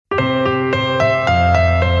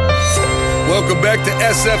Welcome back to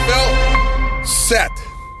SFL. Set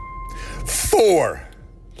for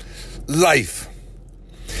life.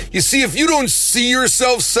 You see, if you don't see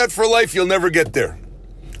yourself set for life, you'll never get there.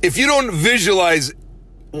 If you don't visualize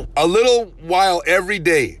a little while every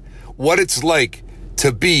day what it's like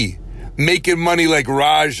to be making money like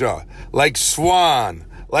Raja, like Swan,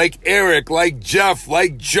 like Eric, like Jeff,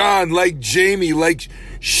 like John, like Jamie, like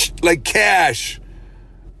Cash,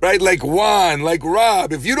 right? Like Juan, like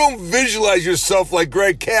Rob. If you don't visualize yourself like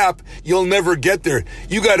Greg Kapp, you'll never get there.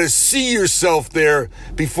 You got to see yourself there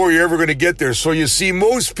before you're ever going to get there. So you see,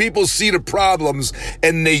 most people see the problems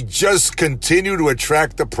and they just continue to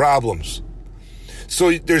attract the problems.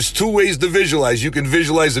 So there's two ways to visualize. You can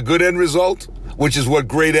visualize a good end result, which is what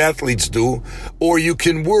great athletes do, or you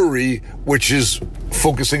can worry, which is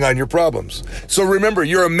focusing on your problems. So remember,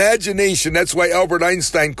 your imagination, that's why Albert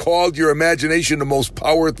Einstein called your imagination the most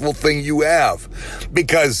powerful thing you have.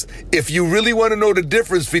 Because if you really want to know the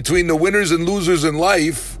difference between the winners and losers in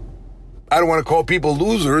life, I don't want to call people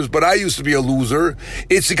losers, but I used to be a loser.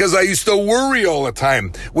 It's because I used to worry all the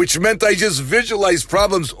time, which meant I just visualized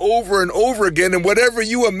problems over and over again. And whatever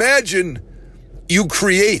you imagine, you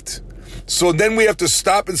create. So then we have to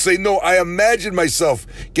stop and say, no, I imagine myself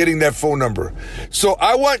getting that phone number. So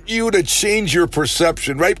I want you to change your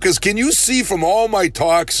perception, right? Because can you see from all my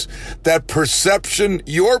talks that perception,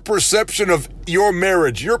 your perception of your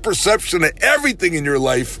marriage, your perception of everything in your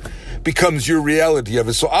life becomes your reality of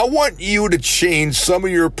it. So I want you to change some of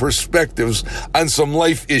your perspectives on some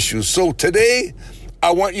life issues. So today,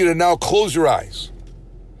 I want you to now close your eyes.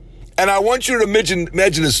 And I want you to imagine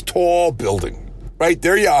this tall building, right?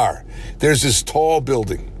 There you are. There's this tall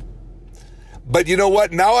building. But you know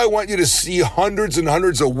what? Now I want you to see hundreds and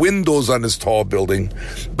hundreds of windows on this tall building.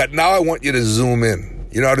 But now I want you to zoom in.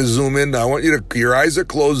 You know how to zoom in? I want you to, your eyes are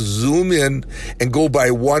closed, zoom in and go by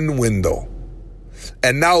one window.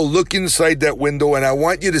 And now look inside that window, and I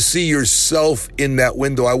want you to see yourself in that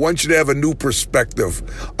window. I want you to have a new perspective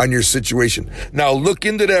on your situation. Now look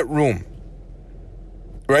into that room,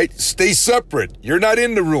 right? Stay separate. You're not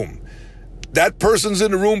in the room. That person's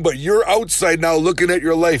in the room, but you're outside now looking at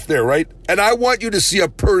your life there, right? And I want you to see a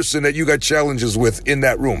person that you got challenges with in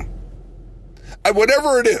that room.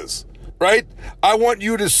 Whatever it is, right? I want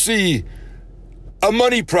you to see a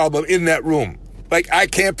money problem in that room. Like, I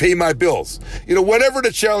can't pay my bills. You know, whatever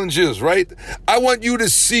the challenge is, right? I want you to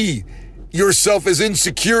see yourself as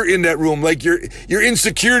insecure in that room. Like your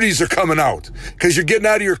insecurities are coming out because you're getting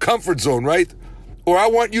out of your comfort zone, right? Or I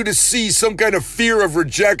want you to see some kind of fear of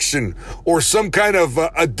rejection or some kind of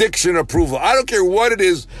addiction approval. I don't care what it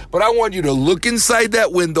is, but I want you to look inside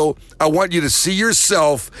that window. I want you to see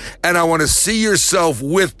yourself, and I want to see yourself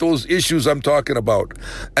with those issues I'm talking about.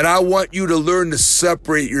 And I want you to learn to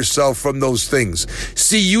separate yourself from those things.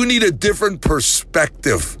 See, you need a different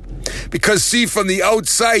perspective. Because, see, from the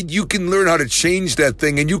outside, you can learn how to change that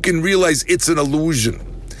thing, and you can realize it's an illusion.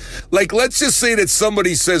 Like, let's just say that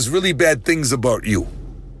somebody says really bad things about you.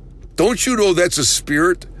 Don't you know that's a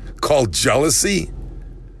spirit called jealousy?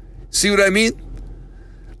 See what I mean?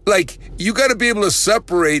 Like, you got to be able to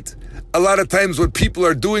separate a lot of times what people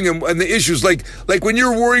are doing and the issues. Like when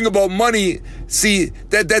you're worrying about money, see,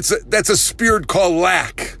 that's a spirit called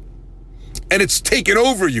lack. And it's taken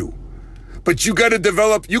over you. But you got to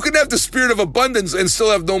develop, you can have the spirit of abundance and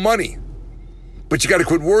still have no money. But you got to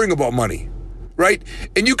quit worrying about money. Right?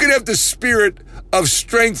 And you can have the spirit of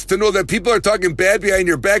strength to know that people are talking bad behind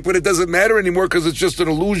your back, but it doesn't matter anymore because it's just an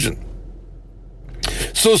illusion.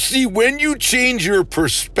 So see, when you change your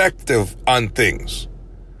perspective on things,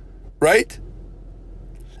 right?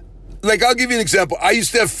 Like, I'll give you an example. I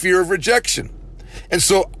used to have fear of rejection. And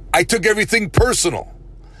so I took everything personal.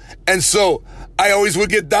 And so I always would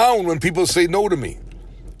get down when people say no to me.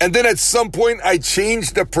 And then at some point, I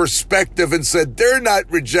changed the perspective and said, they're not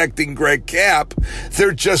rejecting Greg Kapp.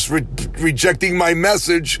 They're just rejecting my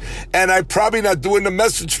message, and I'm probably not doing the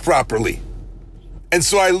message properly. And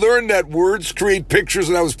so I learned that words create pictures,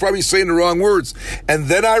 and I was probably saying the wrong words. And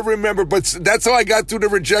then I remember, but that's how I got through the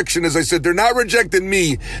rejection. As I said, they're not rejecting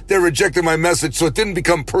me, they're rejecting my message, so it didn't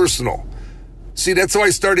become personal. See, that's how I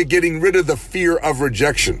started getting rid of the fear of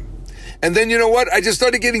rejection. And then, you know what? I just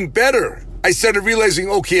started getting better. I started realizing,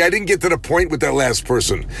 okay, I didn't get to the point with that last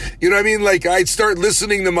person. You know what I mean? Like, I'd start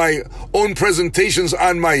listening to my own presentations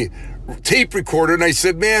on my tape recorder, and I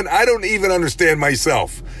said, man, I don't even understand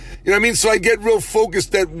myself. You know what I mean? So I get real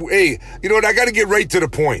focused that, hey, you know what? I got to get right to the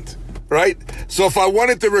point, right? So if I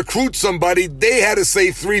wanted to recruit somebody, they had to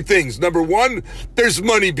say three things. Number one, there's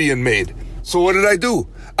money being made. So what did I do?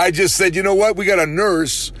 I just said, you know what? We got a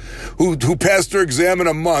nurse who passed her exam in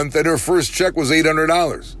a month, and her first check was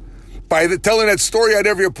 $800. By telling that story at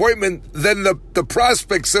every appointment, then the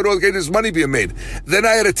prospect said, okay, there's money being made. Then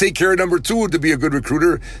I had to take care of number two to be a good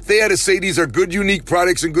recruiter. They had to say these are good, unique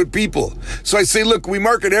products and good people. So I say, look, we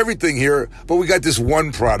market everything here, but we got this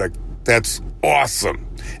one product that's awesome.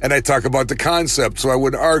 And I talk about the concept, so I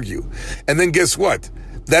wouldn't argue. And then guess what?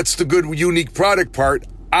 That's the good, unique product part.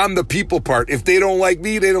 I'm the people part. If they don't like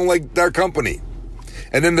me, they don't like their company.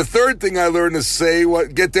 And then the third thing I learned to say,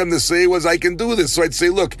 get them to say was, I can do this. So I'd say,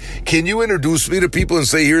 look, can you introduce me to people and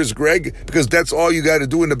say, here's Greg? Because that's all you got to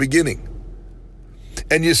do in the beginning.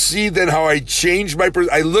 And you see then how I changed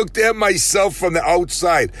I looked at myself from the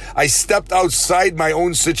outside. I stepped outside my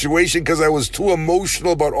own situation because I was too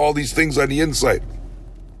emotional about all these things on the inside.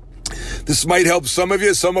 This might help some of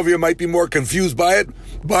you. Some of you might be more confused by it,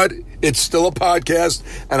 but it's still a podcast,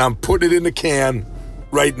 and I'm putting it in the can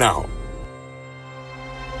right now.